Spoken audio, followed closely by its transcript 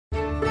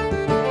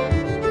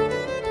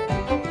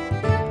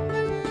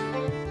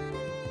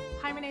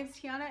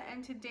Tiana,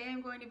 and today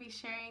I'm going to be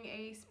sharing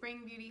a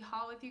spring beauty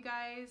haul with you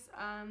guys.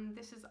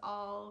 This is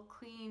all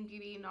clean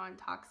beauty,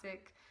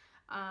 non-toxic,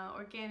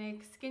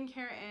 organic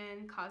skincare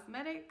and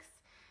cosmetics,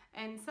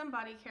 and some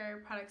body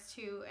care products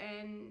too.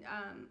 And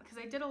because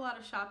I did a lot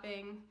of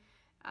shopping,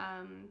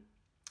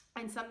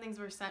 and some things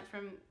were sent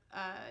from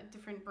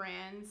different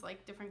brands,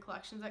 like different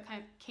collections that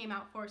kind of came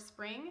out for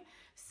spring.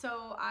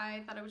 So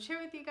I thought I would share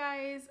with you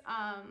guys.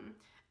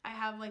 I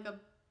have like a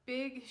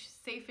big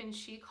Safe and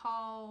Chic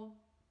haul,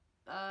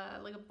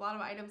 like a lot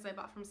of items I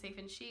bought from Safe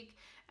and Chic,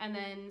 and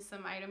then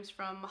some items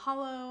from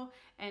MAHALO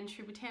and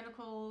True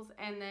Botanicals,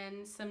 and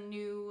then some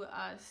new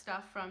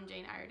stuff from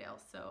Jane Iredale.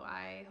 So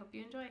I hope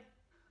you enjoy.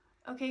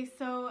 Okay,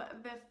 so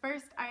the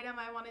first item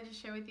I wanted to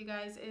share with you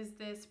guys is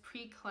this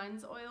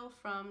pre-cleanse oil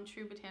from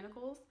True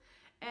Botanicals,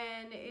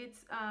 and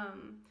it's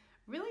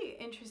really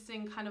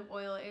interesting kind of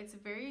oil. It's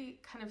very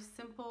kind of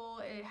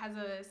simple. It has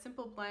a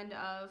simple blend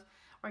of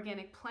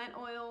organic plant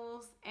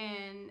oils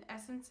and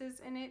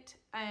essences in it,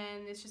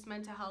 and it's just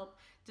meant to help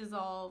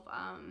dissolve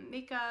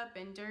makeup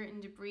and dirt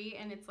and debris,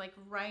 and it's like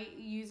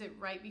use it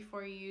right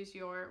before you use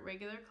your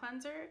regular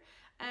cleanser.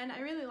 And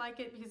I really like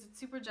it because it's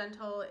super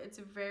gentle. It's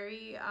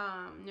very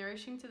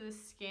nourishing to the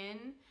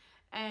skin,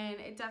 and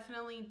it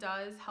definitely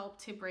does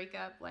help to break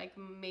up like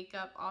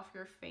makeup off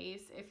your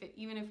face,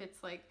 even if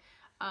it's like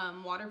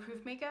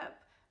waterproof makeup,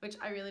 which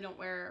I really don't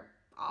wear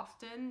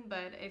often.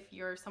 But if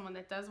you're someone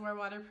that does wear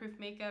waterproof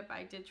makeup,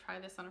 I did try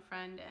this on a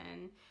friend,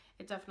 and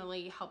it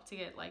definitely helped to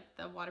get like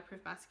the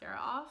waterproof mascara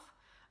off.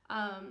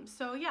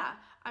 So yeah,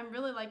 I'm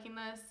really liking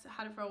this.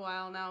 Had it for a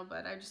while now,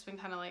 but I've just been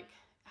kind of like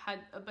had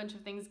a bunch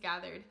of things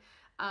gathered.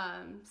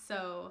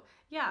 So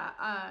yeah,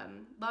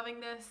 loving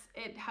this.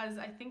 It has,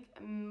 I think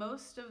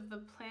most of the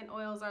plant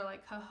oils are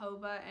like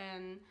jojoba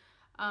and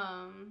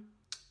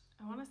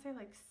I want to say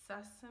like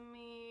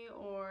sesame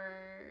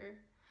or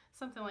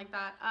something like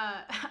that.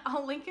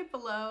 I'll link it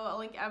below. I'll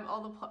link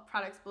all the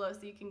products below so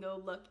you can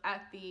go look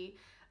at the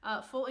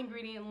full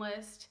ingredient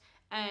list,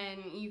 and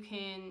you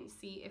can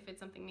see if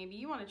it's something maybe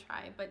you want to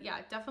try. But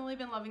yeah, definitely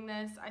been loving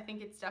this. I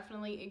think it's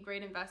definitely a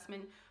great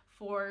investment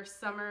for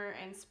summer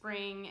and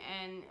spring,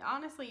 and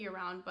honestly year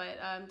round, but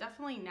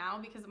definitely now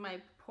because my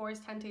pores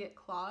tend to get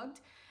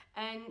clogged,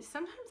 and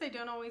sometimes I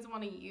don't always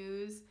want to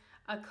use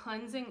a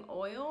cleansing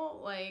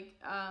oil like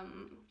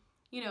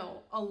you know,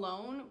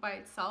 alone by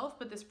itself,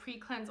 but this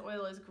pre-cleanse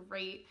oil is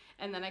great.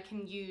 And then I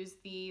can use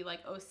the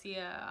like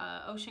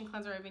Osea ocean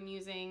cleanser I've been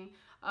using,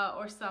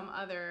 or some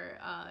other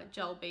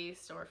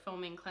gel-based or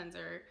foaming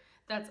cleanser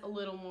that's a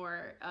little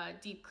more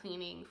deep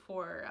cleaning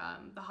for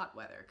the hot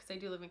weather, because I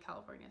do live in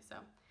California. So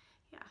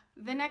yeah.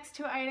 The next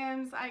two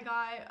items I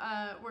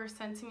got were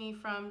sent to me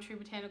from True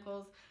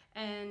Botanicals,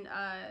 and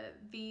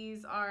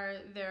these are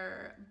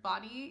their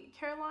body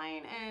care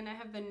line, and I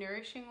have the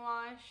nourishing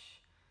wash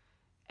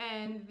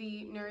and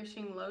the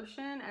nourishing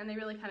lotion, and they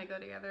really kind of go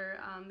together.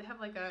 They have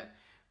like a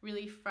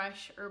really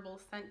fresh herbal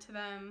scent to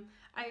them.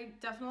 I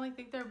definitely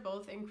think they're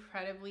both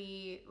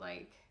incredibly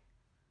like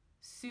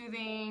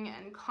soothing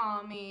and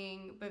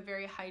calming, but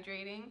very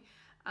hydrating.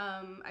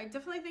 I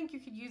definitely think you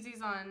could use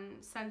these on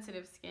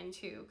sensitive skin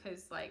too,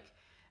 because like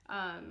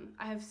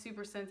I have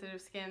super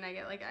sensitive skin. I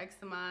get like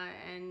eczema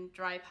and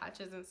dry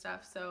patches and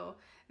stuff, so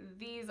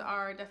these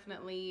are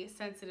definitely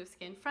sensitive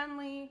skin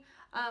friendly.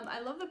 I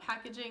love the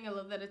packaging. I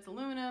love that it's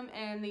aluminum,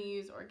 and they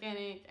use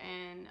organic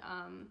and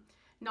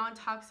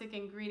non-toxic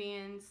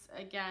ingredients.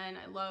 Again,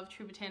 I love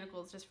True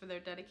Botanicals just for their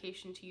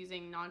dedication to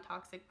using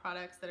non-toxic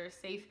products that are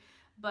safe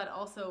but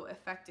also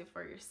effective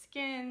for your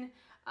skin.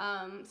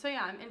 So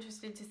yeah, I'm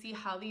interested to see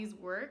how these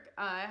work.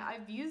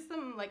 I've used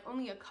them like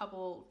only a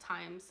couple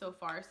times so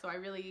far, so I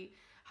really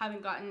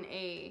haven't gotten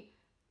a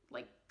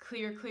like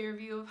clear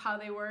view of how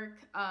they work,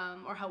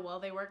 or how well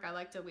they work. I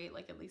like to wait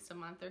like at least a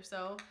month or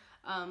so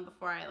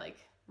before I like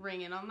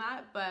ring in on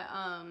that. But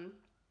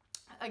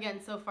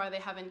again, so far they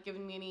haven't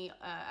given me any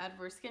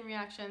adverse skin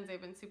reactions. They've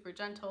been super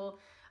gentle,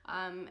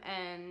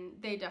 and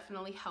they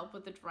definitely help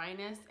with the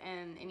dryness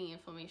and any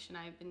inflammation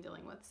I've been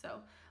dealing with.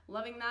 So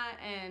loving that,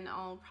 and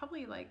I'll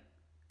probably like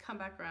come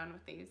back around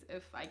with these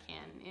if I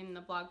can in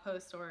the blog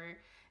post, or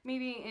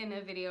maybe in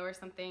a video or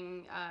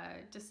something,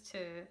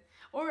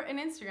 or an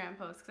Instagram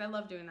post, because I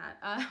love doing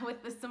that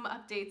with some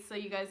updates so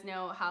you guys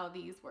know how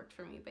these worked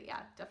for me. But yeah,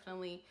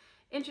 definitely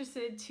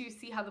interested to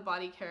see how the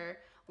body care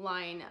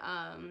line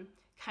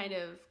kind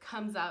of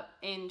comes up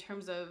in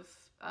terms of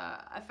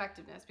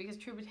effectiveness, because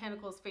True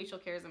Botanicals facial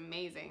care is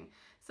amazing.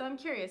 So I'm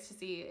curious to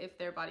see if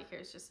their body care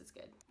is just as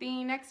good.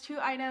 The next two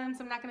items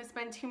I'm not going to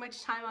spend too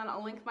much time on.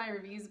 I'll link my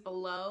reviews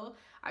below.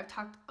 I've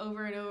talked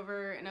over and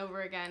over and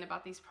over again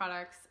about these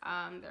products.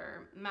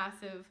 They're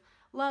massive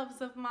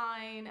loves of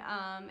mine,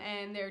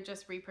 and they're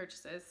just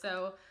repurchases.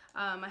 So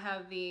I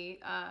have the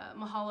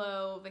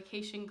MAHALO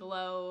Vacation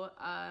Glow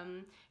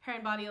Hair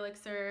and Body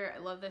Elixir. I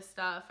love this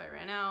stuff. I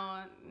ran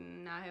out,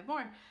 now I have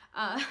more.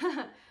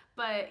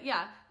 But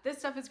yeah, this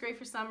stuff is great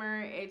for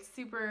summer. It's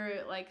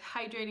super like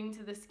hydrating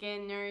to the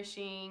skin,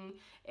 nourishing.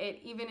 It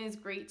even is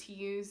great to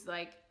use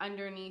like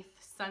underneath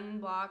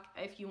sunblock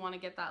if you want to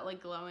get that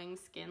like glowing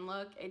skin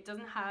look. It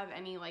doesn't have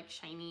any like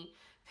shiny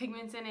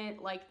pigments in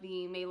it like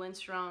the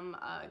Mahlstrom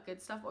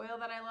Good Stuff oil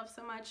that I love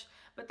so much,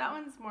 but that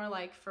one's more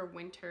like for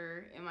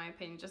winter in my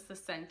opinion. Just the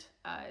scent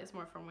is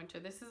more for winter.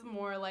 This is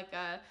more like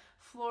a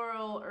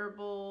floral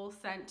herbal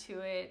scent to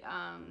it,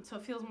 so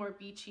it feels more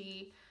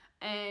beachy.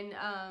 And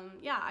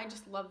yeah, I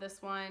just love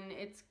this one.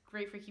 It's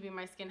great for keeping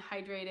my skin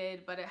hydrated,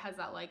 but it has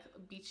that like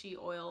beachy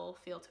oil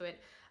feel to it.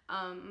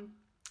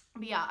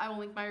 But yeah, I will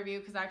link my review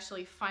because I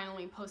actually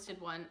finally posted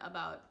one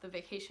about the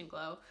Vacation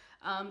Glow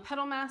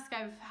petal mask.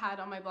 I've had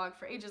on my blog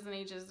for ages and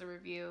ages, a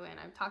review, and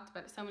I've talked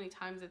about it so many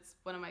times. It's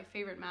one of my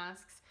favorite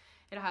masks.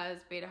 It has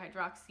beta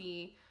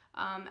hydroxy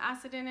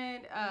acid in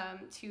it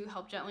to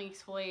help gently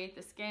exfoliate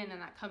the skin, and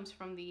that comes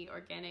from the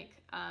organic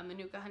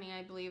Manuka honey,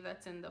 I believe,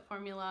 that's in the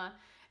formula.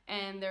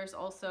 And there's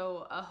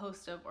also a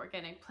host of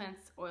organic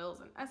plants, oils,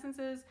 and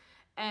essences.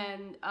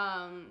 And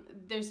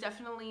there's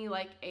definitely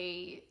like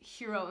a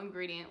hero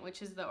ingredient,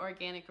 which is the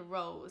organic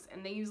rose.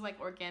 And they use like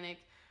organic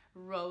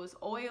rose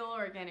oil,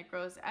 organic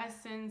rose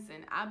essence,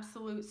 and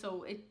absolute.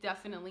 So it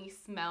definitely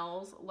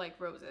smells like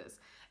roses.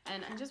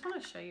 And I just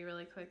want to show you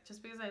really quick,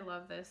 just because I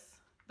love this,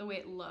 the way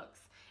it looks.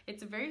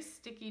 It's a very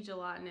sticky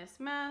gelatinous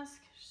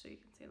mask, so you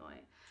can see the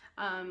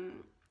light.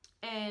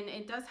 And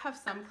it does have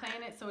some clay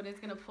in it, so it is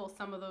going to pull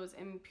some of those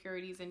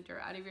impurities and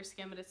dirt out of your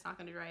skin, but it's not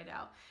going to dry it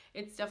out.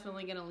 It's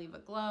definitely going to leave a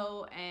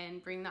glow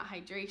and bring that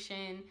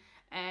hydration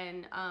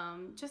and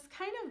just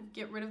kind of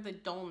get rid of the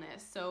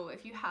dullness. So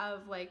if you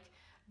have like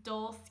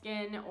dull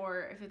skin,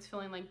 or if it's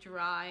feeling like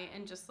dry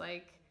and just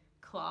like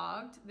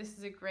clogged, this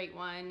is a great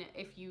one.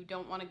 If you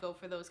don't want to go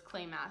for those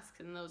clay masks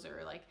and those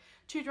are like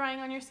too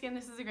drying on your skin,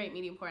 this is a great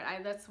medium port.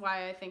 That's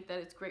why I think that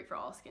it's great for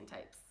all skin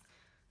types.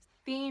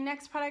 The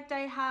next product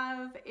I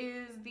have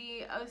is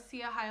the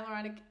Osea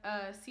Hyaluronic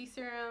Sea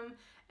Serum,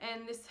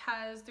 and this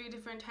has 3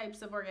 different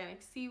types of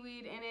organic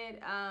seaweed in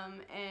it,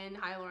 and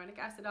hyaluronic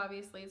acid.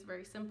 Obviously, it's a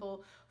very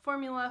simple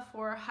formula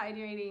for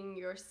hydrating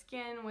your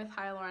skin with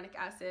hyaluronic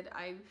acid.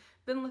 I've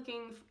been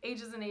looking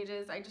ages and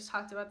ages. I just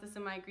talked about this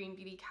in my Green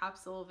Beauty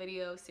Capsule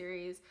video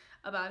series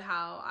about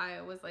how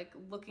I was like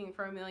looking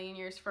for a million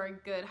years for a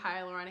good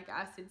hyaluronic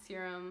acid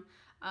serum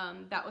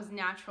that was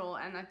natural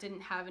and that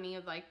didn't have any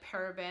of like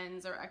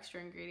parabens or extra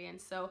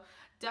ingredients. So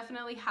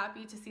definitely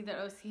happy to see that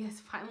Osea has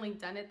finally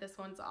done it. This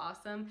one's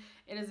awesome.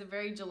 It is a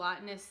very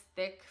gelatinous,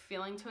 thick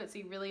feeling to it, so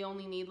you really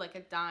only need like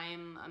a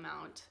dime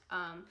amount.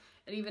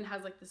 It even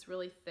has like this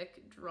really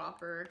thick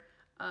dropper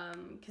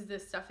because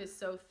this stuff is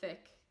so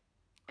thick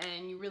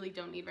and you really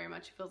don't need very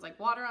much. It feels like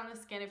water on the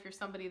skin if you're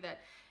somebody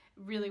that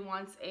really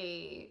wants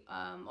a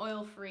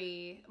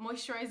oil-free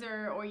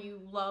moisturizer, or you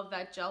love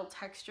that gel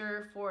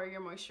texture for your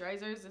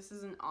moisturizers. This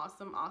is an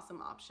awesome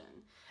option.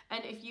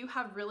 And if you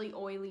have really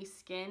oily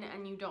skin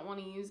and you don't want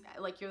to use,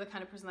 like you're the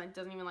kind of person that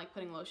doesn't even like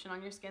putting lotion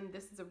on your skin,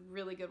 this is a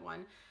really good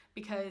one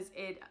because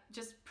it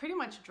just pretty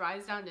much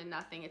dries down to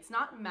nothing. It's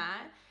not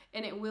matte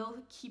and it will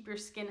keep your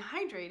skin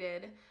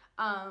hydrated,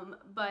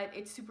 but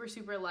it's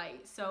super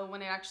light. So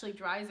when it actually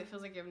dries, it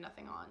feels like you have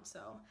nothing on.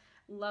 So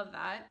love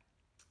that.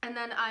 And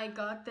then I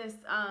got this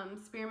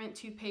spearmint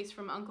toothpaste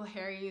from Uncle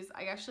Harry's.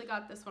 I actually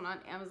got this one on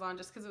Amazon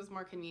just because it was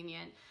more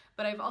convenient.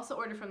 But I've also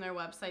ordered from their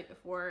website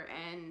before,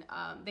 and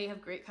they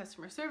have great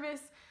customer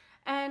service.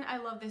 And I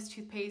love this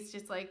toothpaste.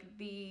 It's like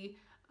the,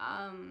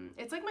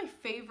 it's like my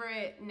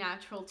favorite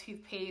natural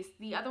toothpaste.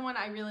 The other one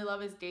I really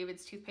love is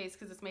David's toothpaste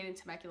because it's made in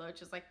Temecula,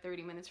 which is like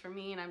 30 minutes from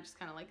me. And I'm just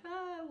kind of like,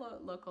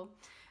 local.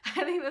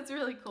 I think that's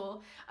really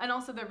cool. And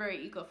also they're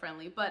very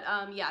eco-friendly. But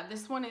yeah,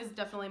 this one is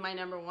definitely my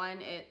number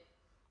one. It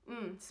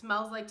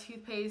smells like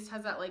toothpaste,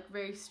 has that like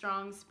very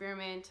strong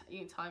spearmint. You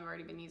can tell I've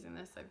already been using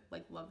this. I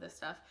like love this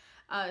stuff.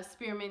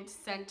 Spearmint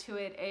scent to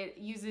it. It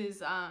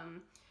uses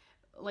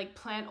like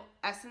plant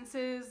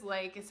essences,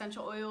 like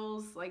essential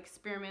oils, like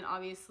spearmint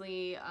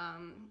obviously.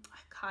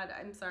 God,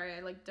 I'm sorry, I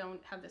like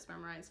don't have this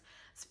memorized.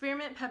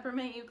 Spearmint,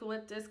 peppermint,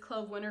 eucalyptus,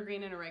 clove,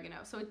 wintergreen, and oregano.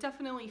 So it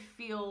definitely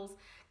feels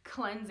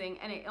cleansing,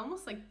 and it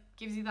almost like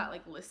gives you that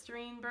like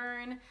Listerine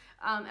burn, and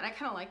I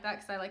kind of like that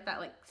because I like that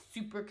like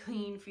super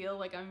clean feel.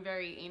 Like I'm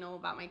very anal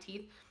about my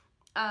teeth,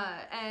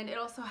 and it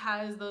also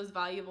has those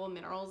valuable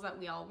minerals that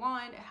we all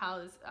want. It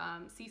has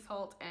sea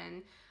salt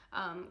and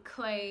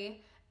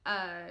clay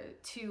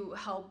to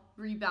help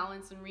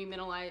rebalance and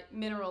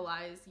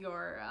remineralize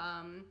your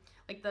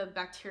like the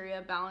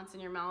bacteria balance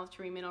in your mouth,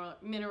 to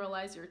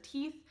remineralize your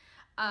teeth.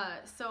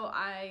 So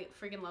I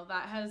freaking love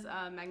that. It has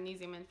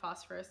magnesium and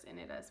phosphorus in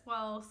it as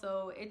well.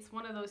 So it's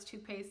one of those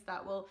toothpastes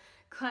that will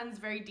cleanse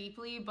very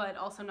deeply, but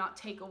also not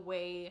take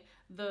away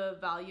the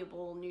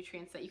valuable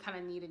nutrients that you kind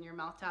of need in your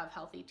mouth to have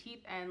healthy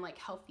teeth and like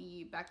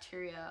healthy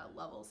bacteria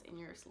levels in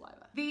your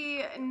saliva.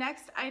 The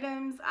next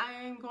items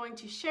I'm going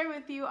to share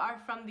with you are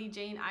from the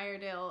Jane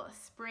Iredale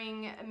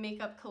Spring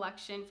Makeup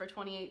Collection for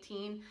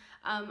 2018.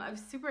 I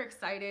was super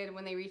excited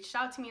when they reached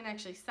out to me and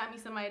actually sent me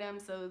some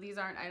items. So these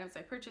aren't items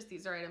I purchased,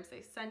 these are items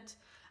they sent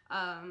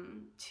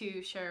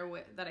to share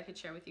that I could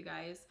share with you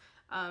guys.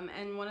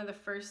 And one of the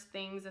first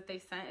things that they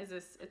sent is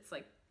this,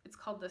 it's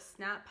called the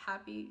Snap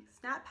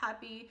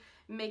Happy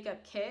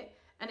Makeup Kit,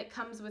 and it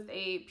comes with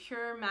a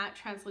pure matte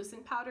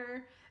translucent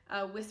powder,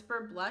 a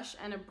whisper blush,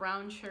 and a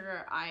brown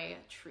sugar eye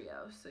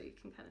trio. So you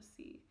can kind of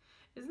see.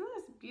 Isn't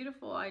this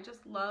beautiful? I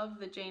just love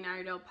the Jane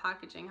Iredale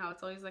packaging, how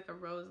it's always like a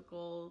rose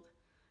gold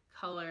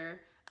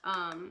color.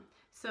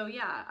 So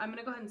yeah, I'm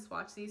gonna go ahead and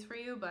swatch these for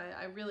you, but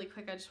really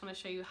quick, I just want to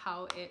show you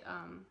how it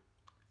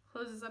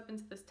closes up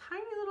into this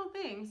tiny little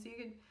thing, so you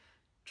could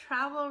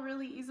travel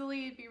really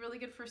easily. It'd be really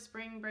good for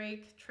spring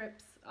break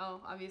trips.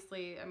 Oh,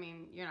 obviously, I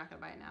mean, you're not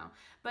gonna buy it now,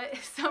 but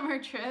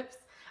summer trips,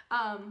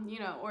 you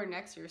know, or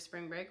next year's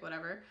spring break,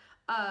 whatever.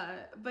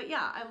 But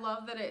yeah, I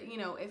love that it, you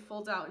know, it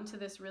folds out into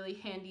this really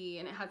handy,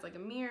 and it has like a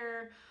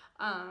mirror,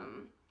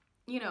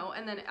 you know,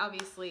 and then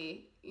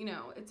obviously, you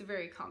know, it's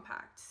very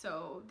compact.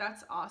 So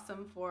that's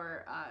awesome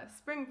for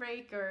spring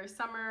break or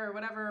summer or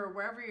whatever, or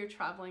wherever you're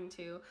traveling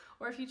to,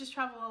 or if you just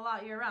travel a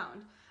lot year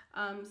round.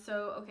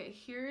 So, okay,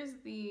 here's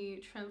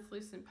the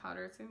translucent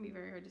powder. It's gonna be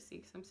very hard to see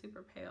because I'm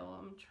super pale.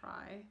 I'm gonna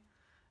try.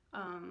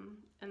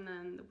 And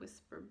then the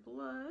Whisper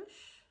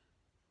blush.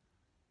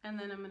 And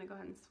then I'm gonna go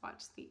ahead and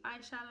swatch the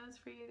eyeshadows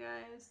for you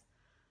guys.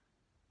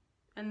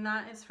 And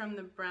that is from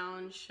the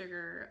Brown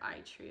Sugar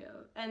Eye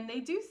Trio. And they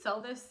do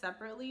sell this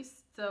separately,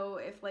 so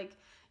if like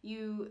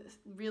you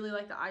really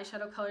like the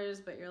eyeshadow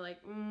colors, but you're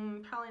like,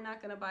 probably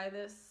not gonna buy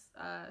this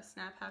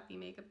Snap Happy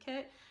Makeup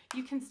Kit,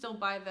 you can still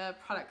buy the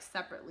products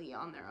separately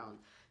on their own.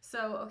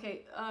 So,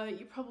 okay,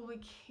 you probably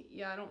can't,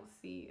 yeah, I don't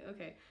see,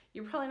 okay.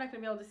 You're probably not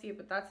gonna be able to see it,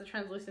 but that's the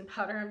translucent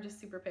powder. I'm just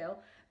super pale.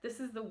 This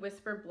is the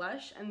Whisper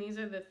Blush, and these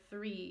are the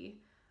 3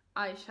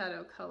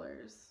 eyeshadow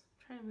colors.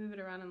 I'm trying to move it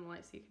around in the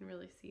light so you can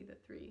really see the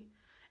 3.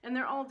 And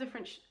they're all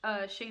different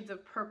shades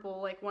of purple.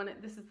 Like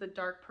this is the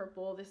dark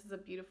purple, this is a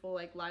beautiful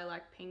like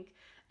lilac pink,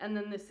 and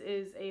then this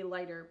is a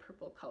lighter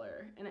purple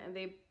color. And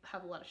they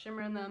have a lot of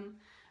shimmer in them.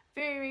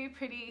 Very, very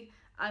pretty.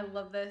 I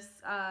love this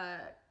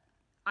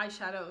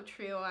eyeshadow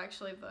trio. I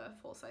actually have the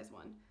full-size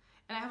one.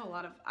 And I have a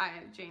lot of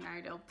Jane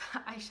Iredale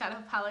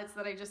eyeshadow palettes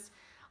that I just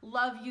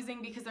love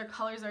using because their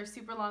colors are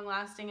super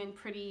long-lasting and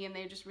pretty, and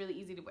they're just really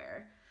easy to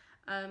wear.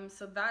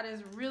 So that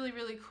is really,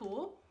 really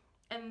cool.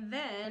 And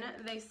then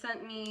they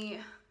sent me,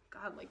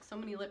 God, like so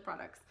many lip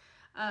products.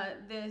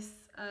 This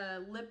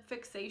lip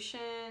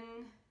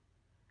fixation,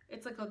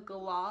 it's like a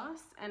gloss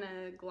and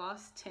a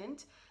gloss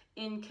tint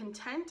in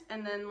Content,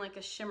 and then like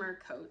a shimmer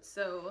coat.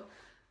 So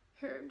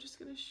here, I'm just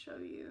gonna show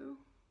you.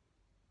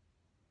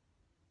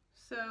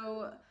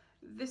 So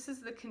this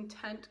is the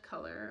Content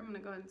color. I'm gonna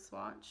go ahead and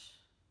swatch.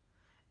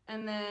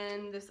 And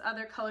then this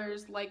other color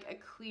is like a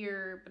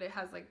clear, but it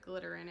has like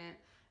glitter in it.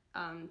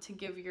 To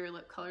give your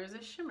lip colors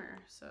a shimmer,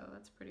 so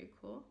that's pretty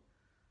cool.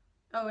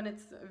 Oh, and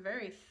it's a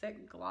very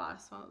thick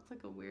gloss. Well, it's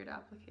like a weird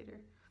applicator,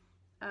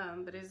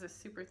 but it is a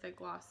super thick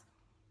gloss.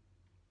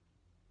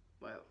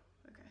 Whoa,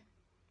 okay.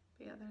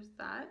 But yeah, there's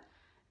that.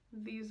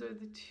 These are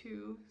the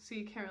 2, so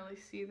you can't really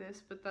see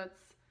this, but that's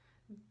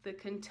the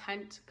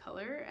Content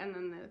color, and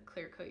then the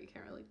clear coat you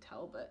can't really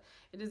tell, but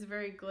it is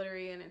very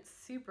glittery and it's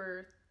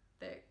super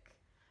thick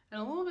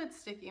and a little bit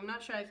sticky. I'm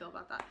not sure how I feel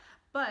about that,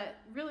 but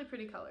really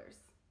pretty colors.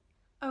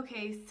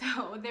 Okay,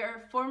 so there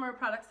are 4 more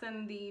products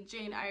in the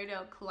Jane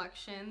Iredale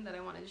collection that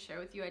I wanted to share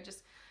with you. I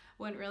just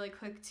went really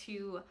quick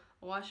to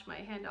wash my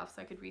hand off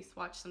so I could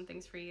re-swatch some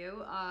things for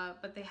you.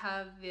 But they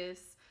have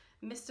this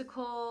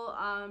mystical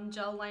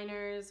gel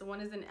liners.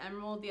 One is in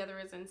emerald, the other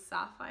is in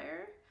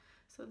sapphire.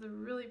 So the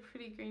really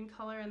pretty green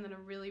color, and then a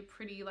really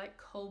pretty like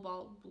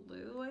cobalt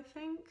blue, I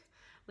think.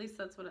 At least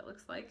that's what it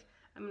looks like.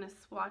 I'm gonna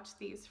swatch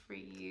these for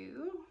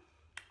you.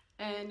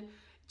 And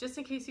just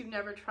in case you've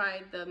never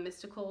tried the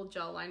mystical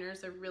gel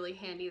liners, they're really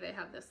handy. They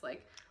have this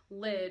like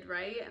lid,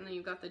 right? And then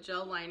you've got the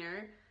gel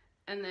liner,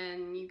 and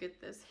then you get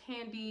this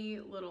handy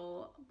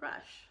little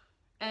brush.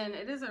 And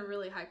it is a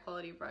really high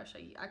quality brush.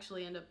 I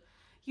actually end up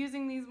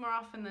using these more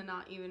often than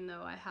not, even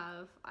though I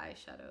have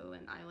eyeshadow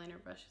and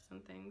eyeliner brushes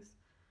and things.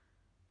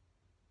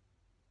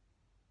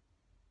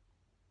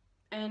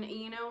 And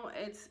you know,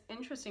 it's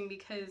interesting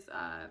because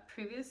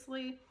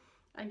previously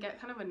I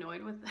get kind of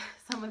annoyed with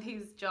some of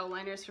these gel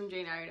liners from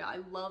Jane Iredale. I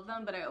love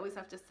them, but I always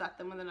have to set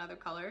them with another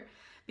color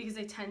because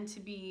they tend to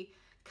be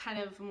kind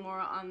of more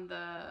on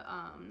the,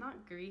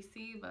 not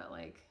greasy, but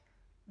like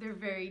they're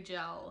very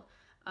gel.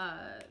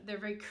 They're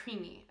very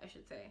creamy, I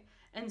should say.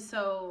 And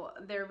so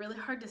they're really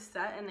hard to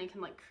set, and they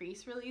can like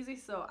crease really easy.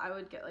 So I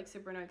would get like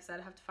super annoyed because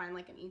I'd have to find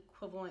like an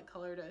equivalent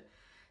color to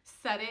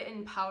set it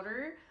in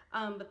powder.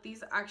 But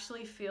these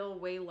actually feel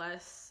way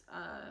less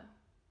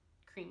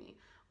creamy.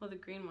 Well, the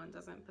green one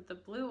doesn't, but the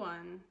blue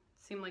one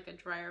seemed like a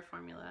drier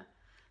formula.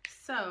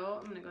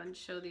 So I'm gonna go ahead and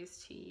show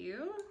these to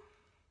you.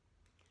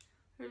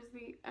 There's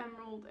the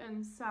emerald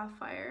and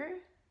sapphire.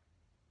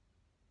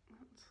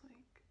 It's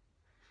like,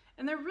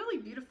 and they're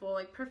really beautiful,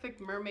 like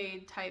perfect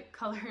mermaid type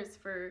colors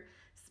for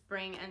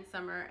spring and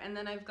summer. And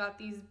then I've got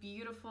these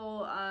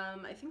beautiful,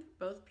 I think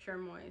both Pure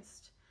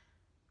Moist.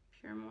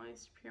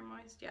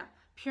 yeah,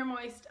 Pure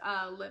Moist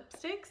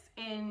lipsticks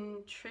in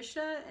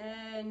Trisha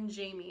and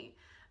Jamie.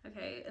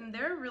 Okay, and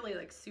they're really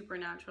like super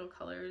natural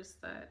colors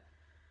that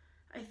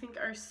I think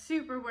are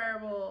super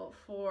wearable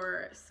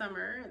for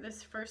summer.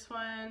 This first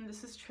one,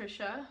 this is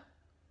Trisha.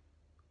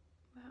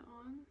 That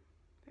one,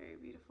 very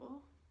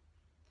beautiful.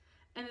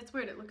 And it's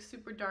weird, it looks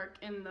super dark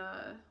in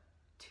the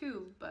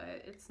tube,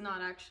 but it's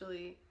not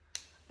actually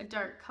a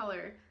dark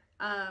color.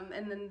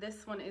 And then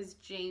this one is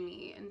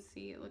Jamie, and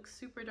see, it looks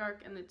super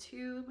dark in the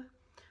tube,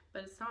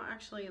 but it's not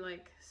actually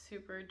like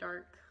super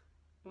dark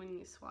when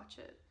you swatch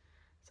it.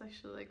 It's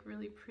actually like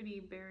really pretty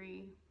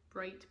berry,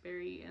 bright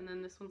berry, and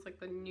then this one's like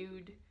the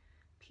nude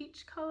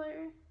peach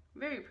color,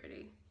 very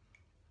pretty.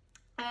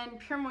 And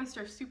Pure Moist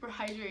are super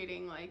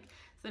hydrating, like,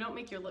 so they don't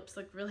make your lips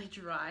look really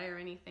dry or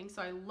anything,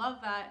 so I love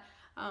that.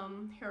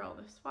 Here are all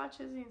the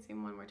swatches, you can see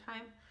them one more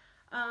time.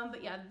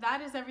 But yeah,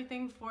 that is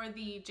everything for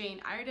the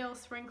Jane Iredale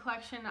spring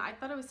collection. I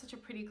thought it was such a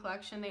pretty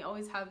collection. They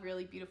always have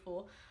really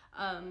beautiful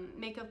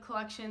makeup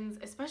collections,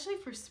 especially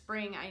for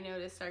spring. I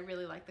noticed I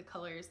really like the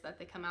colors that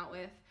they come out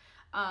with.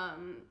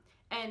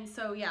 And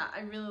so yeah,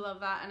 I really love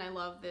that, and I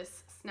love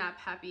this Snap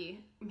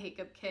Happy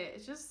makeup kit.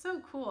 It's just so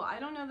cool. I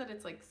don't know that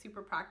it's like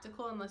super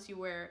practical unless you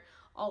wear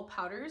all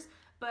powders,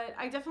 but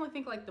I definitely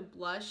think like the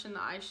blush and the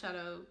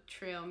eyeshadow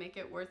trio make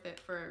it worth it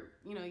for,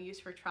 you know,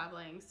 use for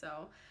traveling.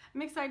 So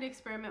I'm excited to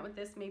experiment with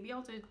this. Maybe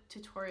I'll do a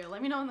tutorial.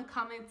 Let me know in the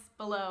comments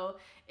below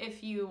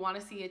if you want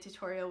to see a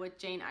tutorial with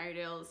Jane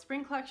Iredale's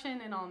spring collection,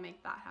 and I'll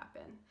make that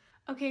happen.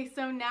 Okay,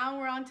 so now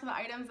we're on to the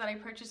items that I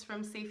purchased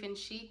from Safe and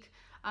Chic.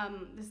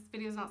 This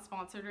video is not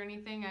sponsored or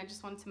anything. I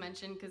just wanted to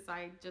mention because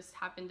I just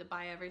happened to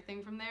buy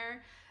everything from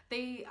there.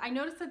 I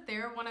noticed that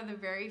they're one of the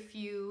very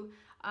few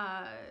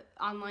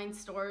online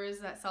stores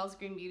that sells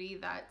green beauty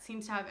that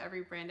seems to have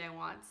every brand I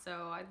want. So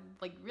I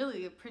like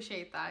really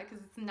appreciate that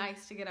because it's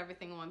nice to get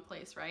everything in one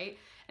place, right?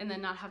 And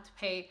then not have to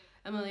pay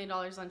 $1 million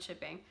on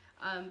shipping.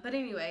 But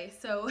anyway,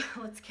 so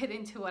let's get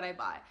into what I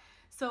bought.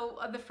 So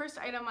the first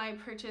item I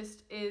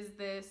purchased is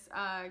this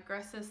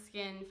Gressa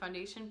Skin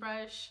foundation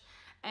brush.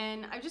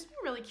 And I've just been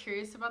really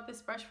curious about this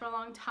brush for a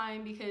long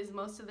time because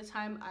most of the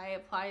time I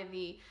apply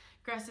the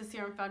Gressa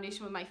Serum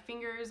Foundation with my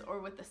fingers or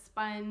with a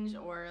sponge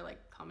or like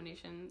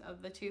combination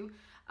of the two.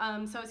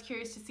 So I was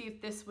curious to see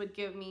if this would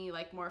give me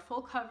like more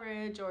full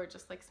coverage or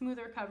just like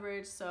smoother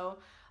coverage. So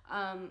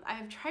I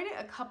have tried it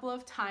a couple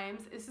of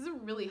times. This is a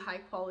really high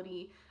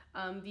quality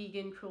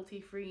vegan,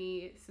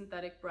 cruelty-free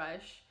synthetic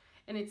brush,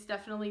 and it's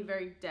definitely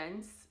very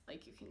dense.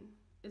 Like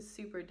it's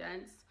super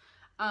dense.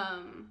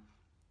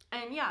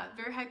 And yeah,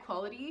 very high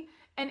quality,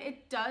 and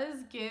it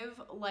does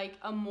give like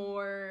a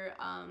more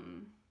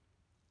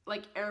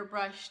like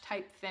airbrush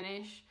type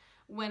finish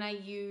when I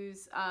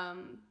use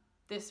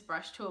this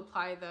brush to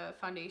apply the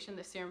foundation,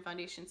 the serum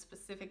foundation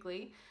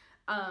specifically.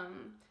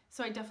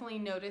 So I definitely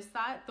noticed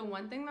that. The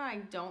one thing that I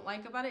don't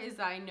like about it is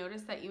that I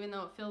noticed that even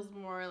though it feels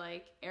more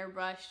like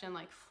airbrushed and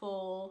like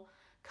full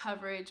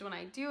coverage when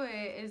I do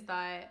it, is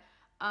that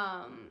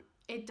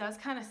it does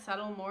kind of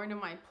settle more into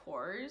my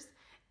pores.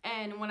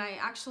 And when I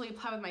actually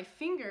apply with my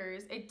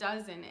fingers, it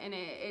doesn't, and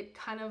it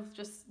kind of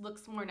just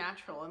looks more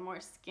natural and more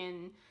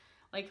skin,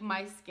 like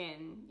my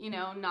skin, you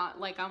know, not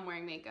like I'm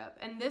wearing makeup.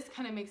 And this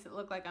kind of makes it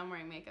look like I'm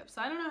wearing makeup.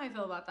 So I don't know how I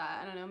feel about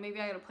that. I don't know,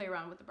 maybe I gotta play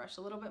around with the brush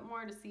a little bit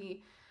more to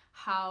see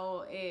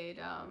how it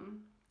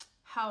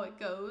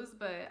goes,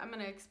 but I'm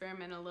gonna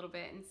experiment a little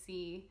bit and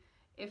see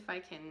if I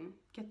can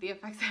get the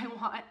effects I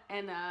want,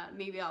 and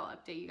maybe I'll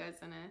update you guys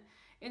in a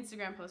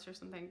Instagram post or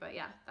something. But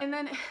yeah. And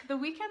then the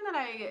weekend that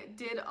I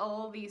did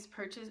all these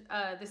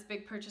this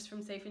big purchase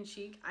from Safe and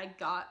Chic, I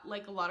got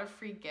like a lot of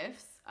free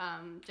gifts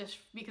just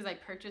because I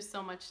purchased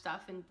so much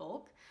stuff in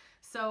bulk.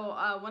 So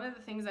one of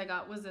the things I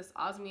got was this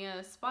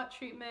Osmia spot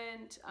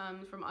treatment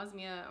from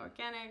Osmia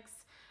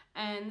Organics.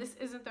 And this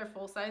isn't their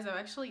full size. I've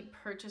actually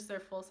purchased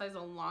their full size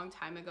a long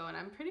time ago, and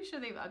I'm pretty sure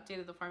they've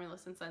updated the formula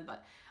since then,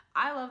 but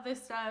I love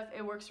this stuff.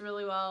 It works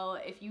really well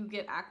if you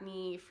get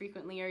acne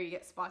frequently or you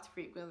get spots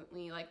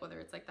frequently, like whether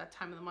it's like that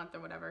time of the month or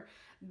whatever.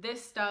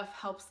 This stuff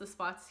helps the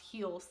spots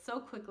heal so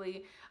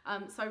quickly.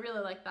 So I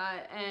really like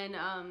that. And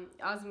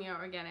Osmia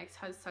Organics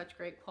has such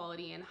great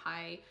quality and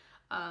high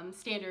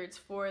standards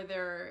for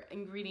their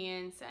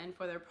ingredients and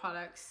for their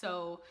products.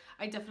 So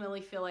I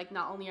definitely feel like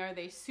not only are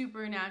they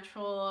super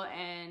natural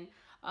and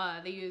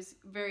they use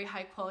very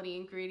high quality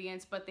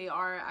ingredients, but they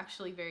are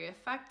actually very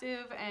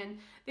effective, and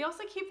they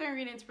also keep their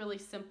ingredients really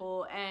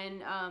simple.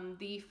 And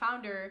the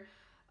founder,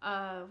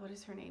 what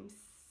is her name?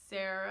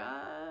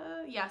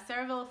 Sarah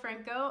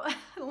Villafranco.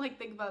 Like,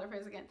 think about it for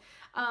a second.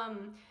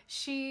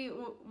 She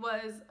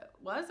was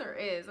or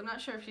is, I'm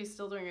not sure if she's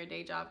still doing her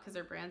day job because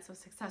her brand's so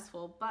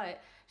successful,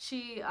 but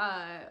she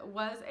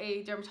was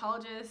a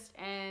dermatologist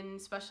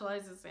and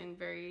specializes in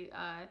very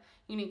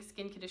unique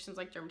skin conditions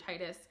like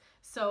dermatitis.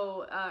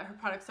 So her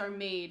products are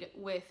made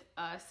with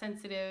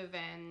sensitive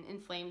and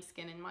inflamed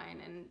skin in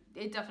mind, and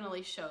it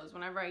definitely shows.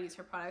 Whenever I use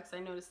her products, I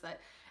notice that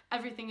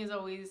everything is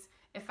always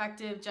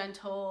effective,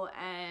 gentle,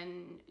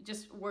 and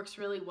just works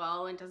really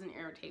well and doesn't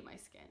irritate my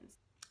skin.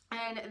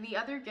 And the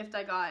other gift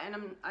I got,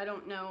 and I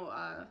don't know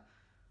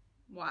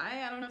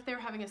why. I don't know if they were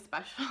having a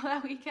special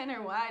that weekend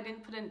or why. I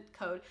didn't put in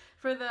code.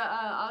 For the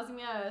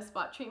Osmia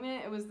spot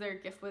treatment, it was their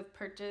gift with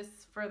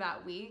purchase for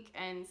that week.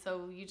 And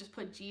so you just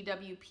put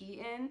GWP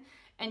in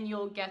and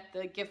you'll get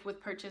the gift with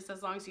purchase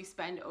as long as you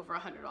spend over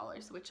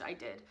 $100, which I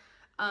did.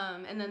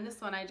 And then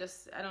this one, I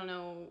don't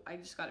know, I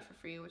just got it for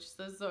free, which is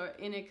the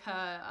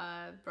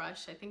Zoinica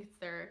brush. I think it's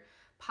their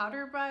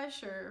powder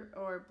brush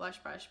or blush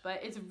brush, but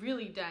it's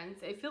really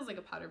dense. It feels like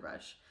a powder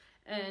brush.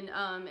 And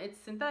it's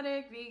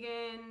synthetic,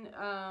 vegan,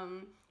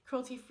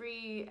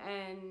 cruelty-free,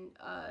 and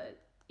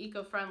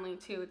eco-friendly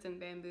too. It's in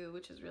bamboo,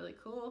 which is really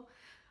cool.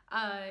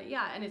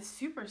 Yeah, and it's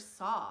super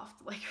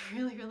soft, like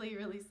really, really,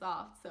 really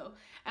soft. So,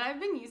 and I've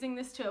been using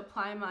this to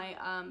apply my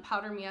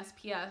Powder Me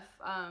SPF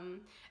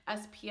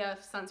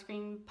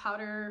sunscreen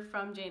powder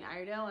from Jane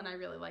Iredale, and I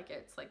really like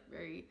it. It's like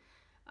very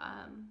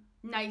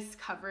nice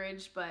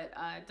coverage, but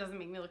it doesn't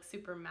make me look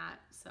super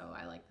matte, so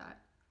I like that.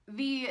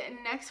 The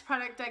next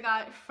product I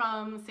got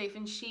from Safe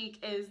and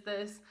Chic is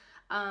this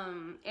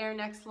Air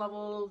Next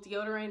Level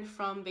deodorant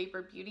from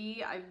Vapor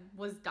Beauty. I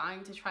was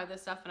dying to try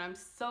this stuff, and I'm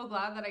so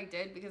glad that I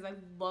did because I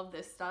love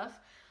this stuff.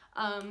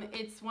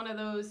 It's one of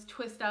those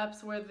twist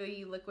ups where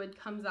the liquid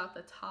comes out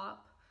the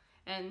top,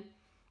 and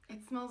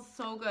it smells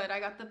so good.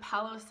 I got the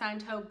Palo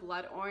Santo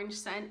Blood Orange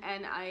scent,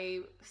 and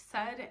I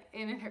said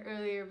in an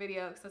earlier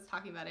video, because I was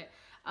talking about it,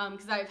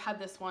 because I've had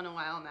this one a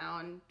while now,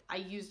 and I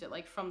used it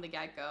like from the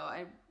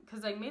get-go.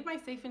 Because I made my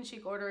Safe and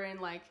Chic order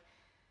in like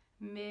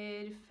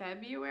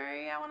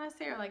mid-February, I want to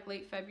say, or like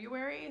late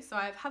February. So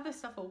I've had this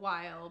stuff a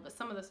while, but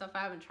some of the stuff I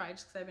haven't tried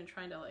just because I've been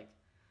trying to like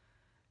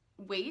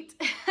wait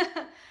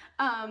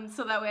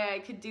so that way I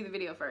could do the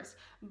video first.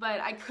 But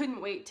I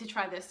couldn't wait to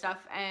try this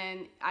stuff,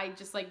 and I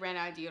just like ran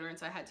out of deodorant,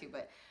 so I had to.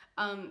 But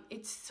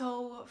it's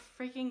so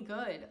freaking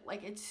good.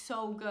 Like, it's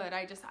so good.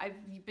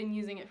 I've been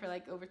using it for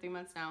like over 3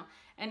 months now,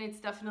 and it's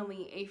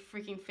definitely a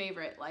freaking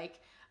favorite. Like,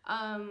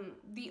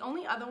 the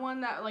only other one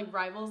that like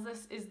rivals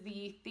this is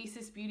the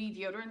Thesis Beauty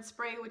deodorant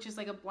spray, which is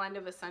like a blend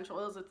of essential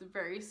oils. It's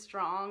very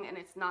strong, and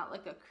it's not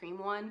like a cream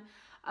one.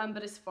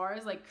 But as far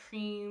as like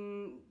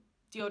cream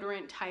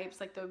deodorant types,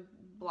 like the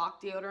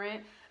block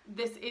deodorant,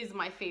 this is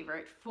my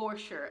favorite for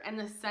sure. And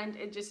the scent,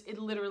 it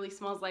literally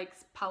smells like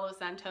Palo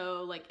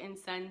Santo, like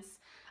incense,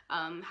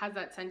 has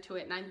that scent to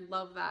it, and I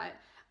love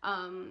that.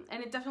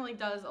 And it definitely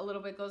goes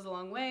a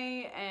long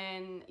way,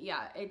 and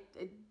yeah,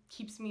 it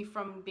keeps me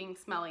from being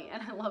smelly,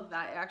 and I love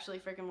that. It actually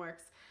freaking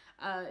works.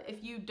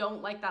 If you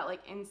don't like that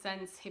like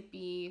incense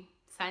hippie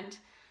scent,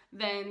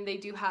 then they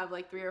do have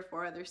like 3 or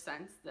 4 other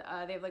scents.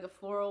 They have like a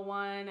floral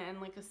one and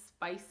like a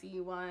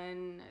spicy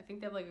one. I think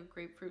they have like a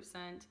grapefruit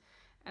scent,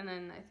 and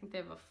then I think they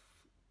have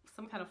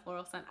some kind of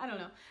floral scent. I don't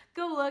know.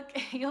 Go look,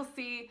 you'll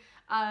see.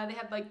 They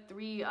have like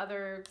 3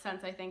 other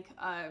scents, I think,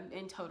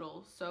 in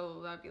total.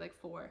 So that'd be like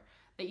 4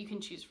 that you can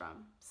choose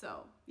from.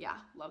 So yeah,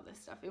 love this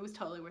stuff. It was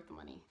totally worth the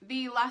money.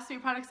 The last 3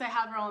 products I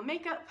have are all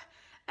makeup.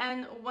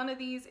 And one of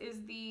these is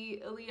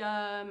the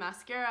Ilia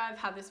mascara. I've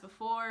had this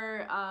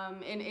before,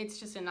 and it's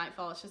just a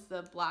nightfall. It's just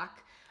the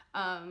black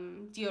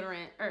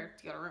deodorant,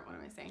 what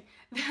am I saying?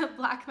 The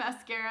black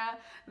mascara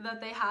that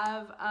they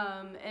have,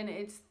 and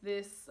it's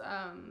this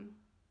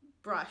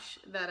brush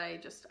that I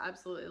just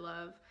absolutely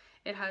love.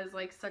 It has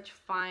like such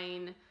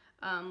fine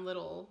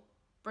little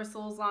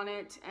bristles on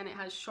it, and it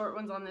has short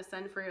ones on this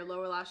end for your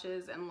lower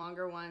lashes and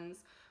longer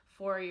ones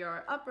for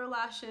your upper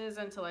lashes,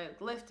 and to like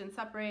lift and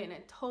separate, and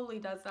it totally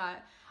does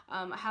that.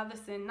 I have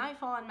this in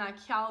Nightfall and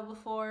MacLeod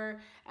before,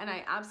 and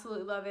I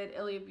absolutely love it.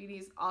 Ilia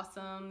Beauty's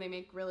awesome. They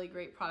make really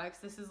great products.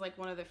 This is like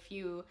one of the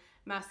few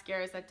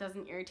mascaras that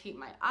doesn't irritate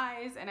my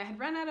eyes, and I had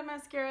run out of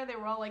mascara. They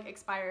were all like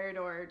expired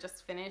or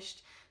just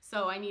finished,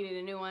 so I needed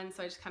a new one,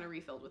 so I just kind of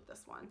refilled with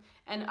this one.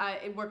 And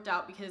it worked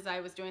out because I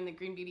was doing the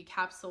Green Beauty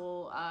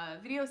capsule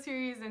video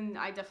series, and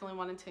I definitely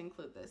wanted to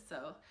include this.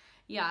 So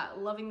yeah,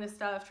 loving this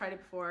stuff. Tried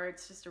it before.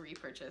 It's just a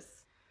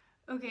repurchase.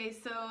 Okay,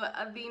 so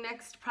the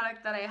next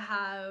product that I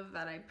have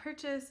that I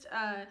purchased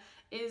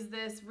is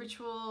this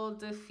Ritual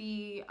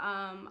Defy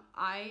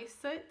eye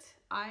soot.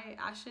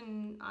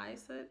 Ashen eye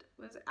soot?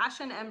 Was it?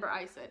 Ashen Ember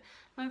eye soot.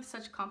 I have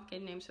such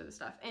complicated names for this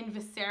stuff. And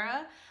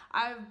Viscera.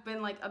 I've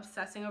been like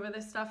obsessing over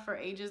this stuff for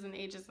ages and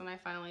ages, and I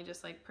finally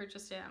just like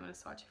purchased it. I'm gonna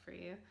swatch it for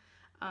you.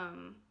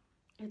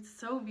 It's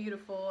so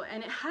beautiful,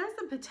 and it has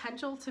the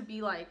potential to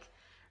be like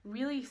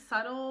really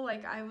subtle.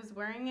 Like, I was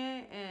wearing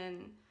it,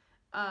 and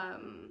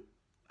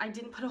I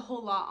didn't put a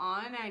whole lot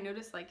on, and I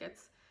noticed like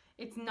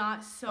it's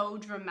not so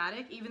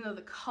dramatic, even though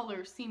the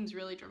color seems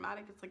really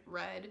dramatic. It's like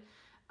red.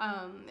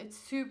 It's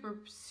super,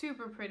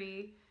 super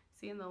pretty.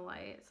 See in the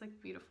light, it's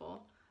like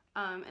beautiful.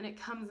 And it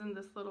comes in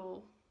this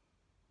little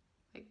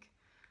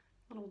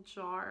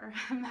jar,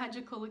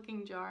 magical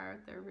looking jar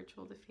with their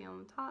Ritual Defy on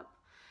the top.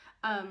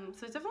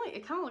 So it's definitely,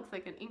 it kind of looks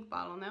like an ink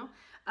bottle now.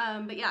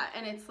 But yeah,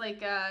 and it's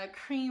like a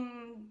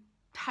cream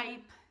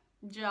type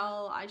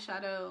gel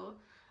eyeshadow.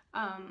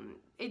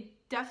 It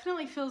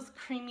definitely feels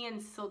creamy and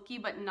silky,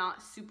 but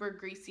not super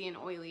greasy and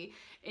oily.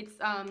 It's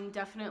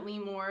definitely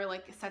more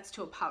like it sets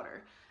to a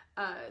powder.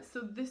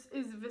 So this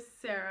is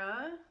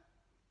Viscera,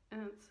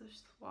 and it's a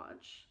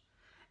swatch.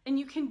 And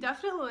you can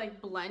definitely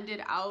like blend it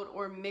out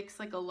or mix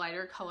like a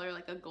lighter color,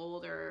 like a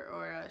gold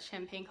or a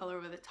champagne color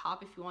over the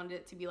top if you wanted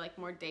it to be like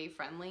more day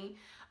friendly.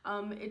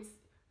 It's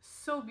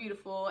so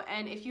beautiful,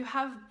 and if you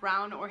have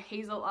brown or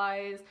hazel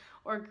eyes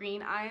or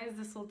green eyes,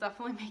 this will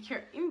definitely make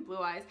your, even blue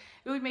eyes,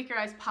 it would make your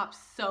eyes pop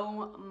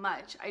so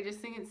much. I just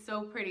think it's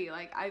so pretty.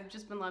 Like, I've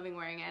just been loving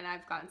wearing it, and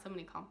I've gotten so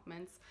many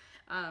compliments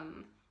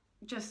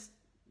just,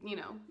 you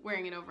know,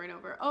 wearing it over and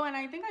over. Oh, and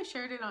I think I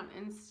shared it on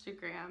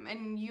Instagram,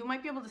 and you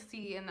might be able to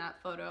see in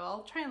that photo,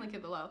 I'll try and link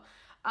it below,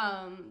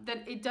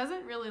 that it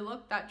doesn't really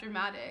look that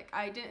dramatic.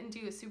 I didn't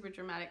do a super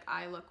dramatic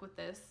eye look with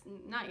this,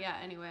 not yet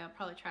anyway. I'll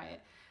probably try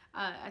it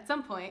at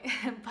some point,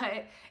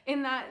 but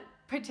in that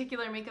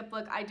particular makeup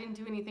look, I didn't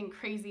do anything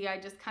crazy. I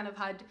just kind of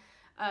had,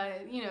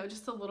 you know,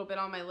 just a little bit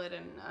on my lid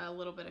and a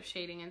little bit of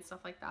shading and stuff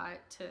like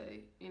that to,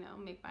 you know,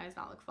 make my eyes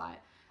not look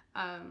flat.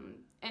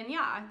 And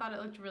yeah, I thought it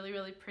looked really,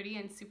 really pretty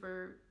and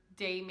super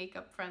day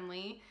makeup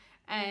friendly.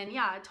 And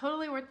yeah,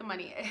 totally worth the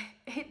money.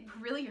 It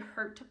really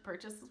hurt to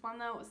purchase this one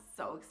though. It was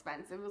so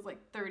expensive. It was like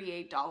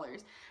 $38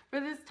 for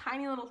this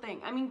tiny little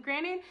thing. I mean,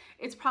 granted,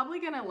 it's probably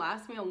gonna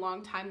last me a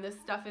long time. This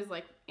stuff is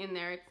like in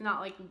there. It's not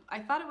like, I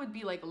thought it would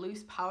be like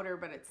loose powder,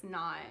 but it's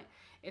not.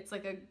 It's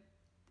like a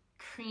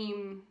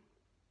cream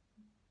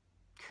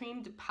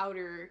to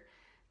powder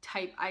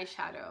type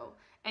eyeshadow.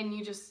 And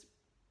you just,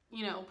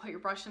 you know, put your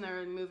brush in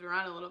there and move it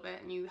around a little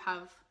bit, and you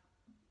have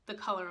the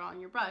color on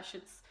your brush.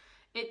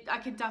 I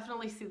could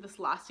definitely see this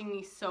lasting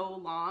me so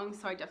long,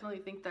 so I definitely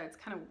think that it's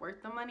kind of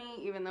worth the money,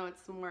 even though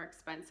it's more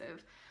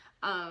expensive.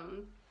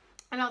 And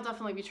I'll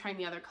definitely be trying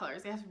the other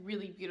colors. It has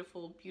really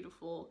beautiful,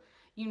 beautiful,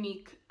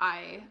 unique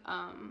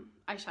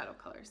eyeshadow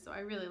colors, so I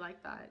really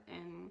like that,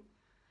 and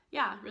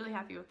yeah, really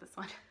happy with this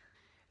one.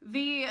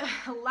 The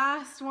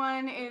last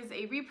one is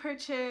a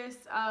repurchase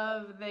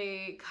of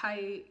the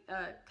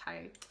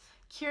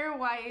Kjaer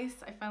Weis,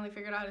 I finally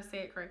figured out how to say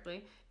it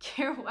correctly,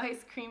 Kjaer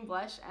Weis cream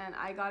blush, and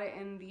I got it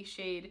in the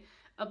shade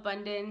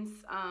Abundance.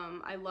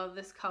 I love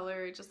this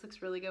color. It just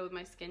looks really good with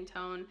my skin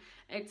tone.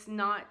 It's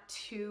not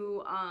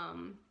too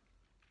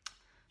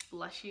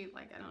blushy,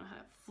 like, I don't know how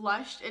to,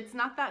 flushed. It's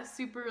not that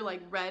super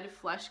like red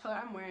flesh color.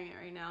 I'm wearing it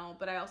right now,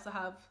 but I also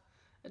have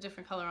a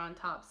different color on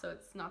top, so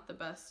it's not the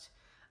best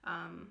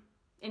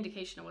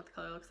indication of what the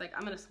color looks like.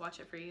 I'm gonna swatch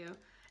it for you.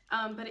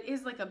 But it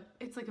is like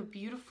it's like a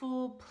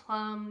beautiful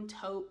plum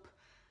taupe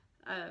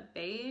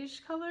beige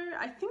color.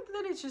 I think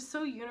that it's just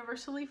so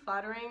universally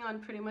flattering on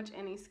pretty much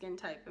any skin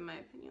type, in my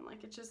opinion.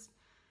 Like, it just,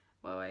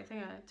 whoa, I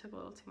think I took a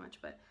little too much,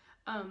 but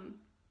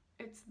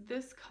it's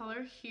this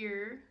color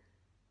here.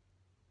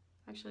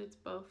 Actually, it's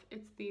both.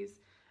 It's these.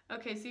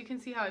 Okay, so you can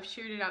see how I've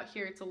sheared it out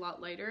here. It's a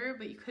lot lighter,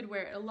 but you could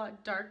wear it a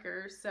lot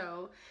darker.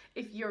 So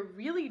if you're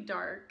really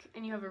dark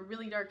and you have a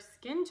really dark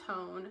skin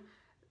tone,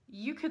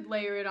 you could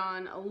layer it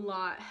on a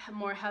lot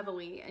more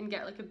heavily and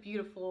get like a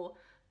beautiful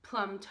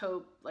plum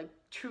taupe, like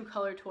true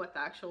color to what the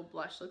actual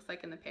blush looks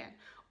like in the pan.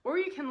 Or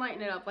you can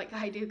lighten it up like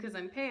I do because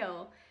I'm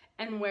pale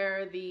and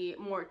wear the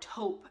more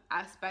taupe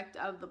aspect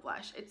of the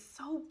blush. It's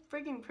so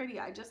freaking pretty.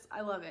 I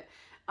love it.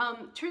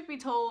 Truth be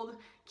told,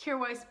 Kjaer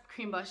Weis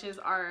cream blushes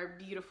are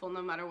beautiful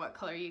no matter what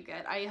color you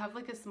get. I have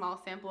like a small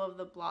sample of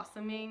the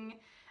Blossoming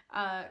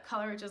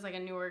color, which is like a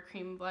newer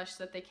cream blush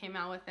that they came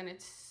out with, and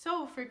it's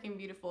so freaking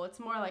beautiful. It's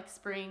more like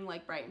spring,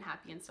 like bright and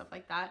happy and stuff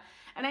like that.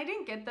 And I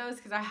didn't get those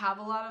because I have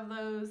a lot of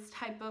those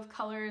type of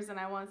colors and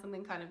I wanted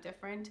something kind of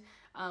different,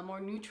 more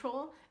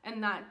neutral,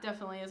 and that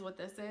definitely is what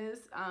this is.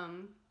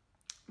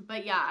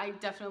 But yeah, I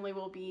definitely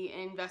will be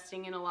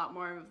investing in a lot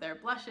more of their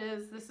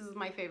blushes. This is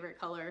my favorite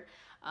color,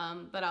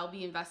 but I'll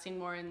be investing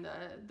more in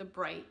the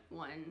bright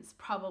ones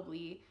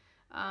probably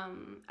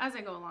as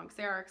I go along, because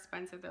they are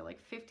expensive. They're like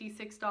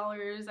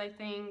 $56, I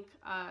think,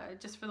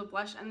 just for the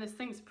blush, and this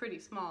thing's pretty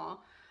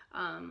small,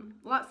 a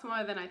lot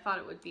smaller than I thought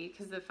it would be,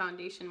 because the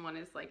foundation one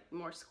is like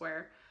more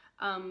square.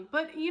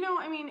 But you know,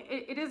 I mean,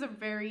 it is a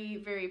very,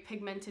 very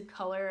pigmented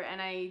color,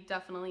 and I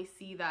definitely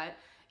see that,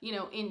 you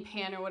know, in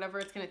pan or whatever,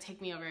 it's going to take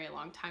me a very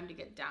long time to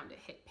get down to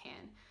hit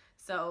pan.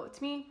 So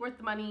to me, worth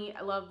the money.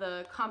 I love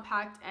the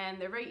compact,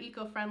 and they're very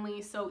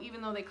eco-friendly, so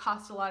even though they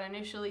cost a lot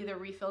initially, their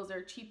refills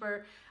are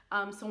cheaper.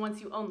 So once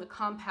you own the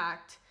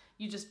compact,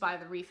 you just buy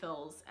the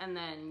refills, and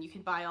then you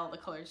can buy all the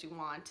colors you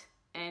want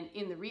and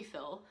in the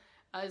refill,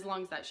 as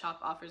long as that shop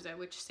offers it,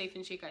 which Safe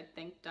and Chic I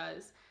think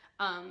does.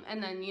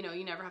 And then, you know,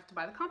 you never have to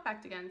buy the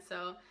compact again.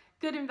 So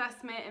good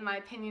investment in my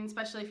opinion,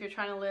 especially if you're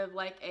trying to live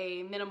like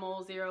a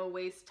minimal, zero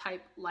waste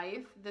type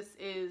life. This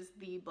is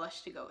the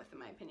blush to go with, in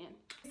my opinion.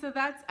 So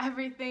that's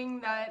everything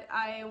that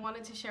I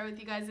wanted to share with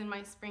you guys in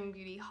my spring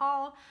beauty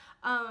haul.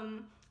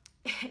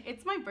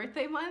 It's my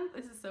birthday month.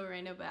 This is so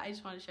random, but I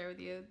just want to share with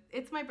you.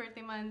 It's my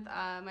birthday month.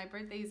 My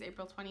birthday is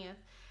April 20th,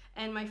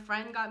 and my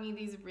friend got me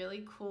these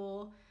really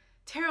cool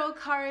tarot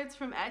cards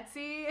from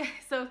Etsy.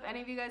 So if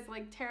any of you guys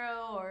like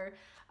tarot or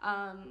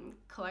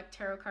collect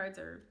tarot cards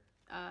or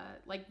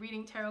like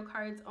reading tarot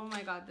cards, oh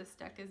my god, this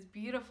deck is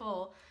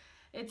beautiful.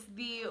 It's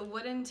the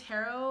Wooden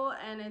Tarot,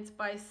 and it's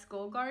by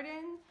Skull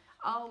Garden.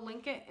 I'll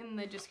link it in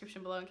the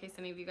description below in case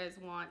any of you guys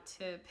want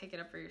to pick it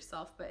up for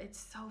yourself, but it's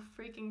so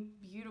freaking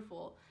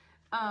beautiful.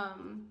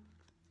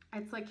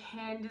 It's like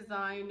hand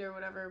designed or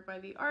whatever by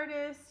the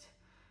artist.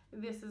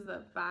 This is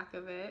the back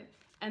of it,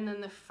 and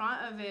then the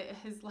front of it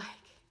is like,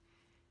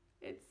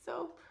 it's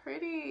so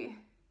pretty.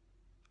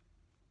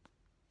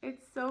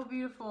 It's so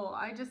beautiful.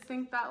 I just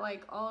think that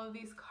like all of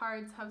these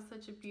cards have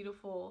such a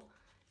beautiful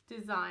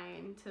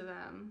design to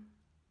them.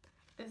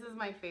 This is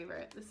my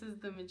favorite. This is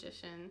the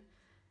Magician.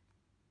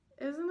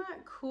 Isn't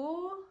that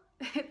cool?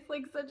 It's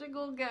like such a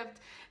cool gift.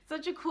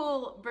 Such a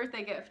cool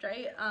birthday gift,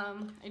 right? I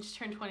just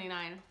turned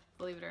 29,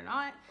 believe it or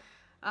not.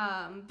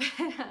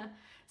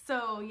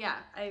 So yeah,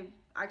 I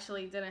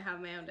actually didn't have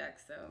my own deck,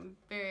 so I'm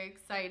very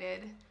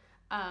excited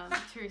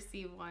to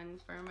receive one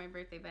for my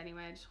birthday. But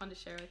anyway, I just wanted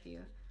to share with you.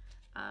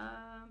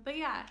 But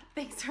yeah,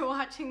 thanks for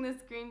watching this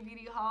green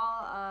beauty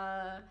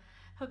haul.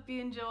 Hope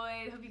you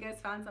enjoyed. Hope you guys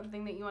found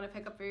something that you want to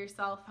pick up for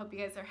yourself. Hope you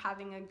guys are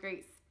having a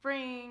great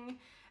spring,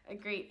 a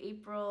great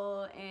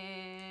April,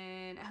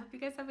 and I hope you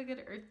guys have a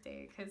good Earth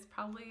Day, because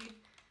probably,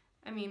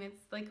 I mean,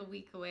 it's like a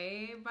week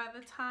away by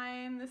the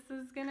time this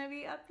is gonna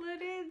be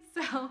uploaded.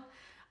 So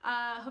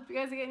hope you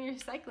guys are getting your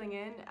recycling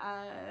in.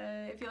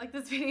 If you like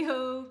this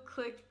video,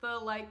 click the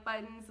like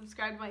button,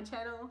 subscribe to my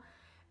channel,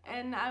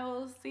 and I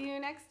will see you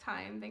next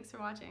time. Thanks for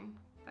watching.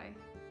 Bye.